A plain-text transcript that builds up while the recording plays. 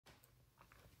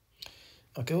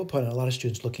Okay, we'll put a lot of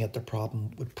students looking at the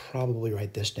problem would probably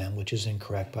write this down, which is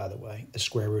incorrect, by the way. The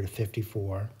square root of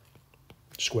 54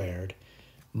 squared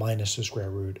minus the square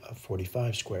root of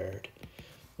 45 squared.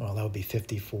 Well, that would be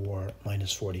 54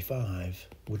 minus 45,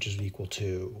 which is equal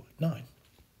to 9.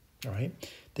 All right?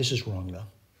 This is wrong, though.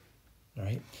 All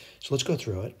right? So let's go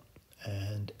through it.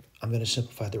 And I'm going to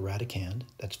simplify the radicand.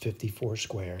 That's 54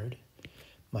 squared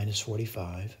minus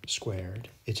 45 squared.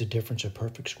 It's a difference of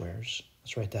perfect squares.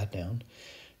 Let's write that down.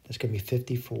 That's going to be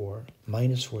 54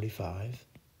 minus 45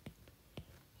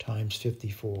 times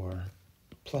 54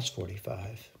 plus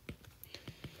 45.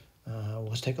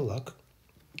 Let's take a look.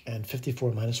 And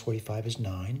 54 minus 45 is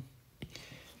 9.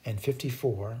 And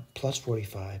 54 plus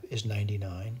 45 is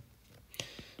 99.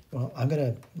 Well, I'm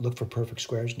going to look for perfect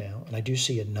squares now. And I do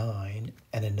see a 9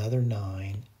 and another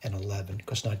 9 and 11,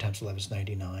 because 9 times 11 is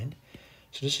 99.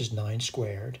 So this is 9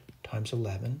 squared times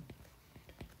 11.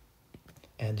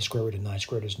 And the square root of 9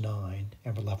 squared is 9.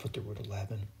 And we're left with the root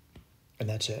 11. And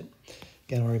that's it.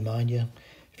 Again, I'll remind you,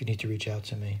 if you need to reach out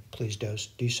to me, please do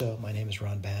so. My name is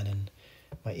Ron Bannon.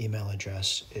 My email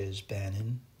address is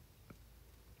bannon.us.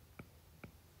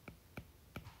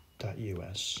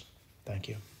 Thank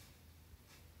you.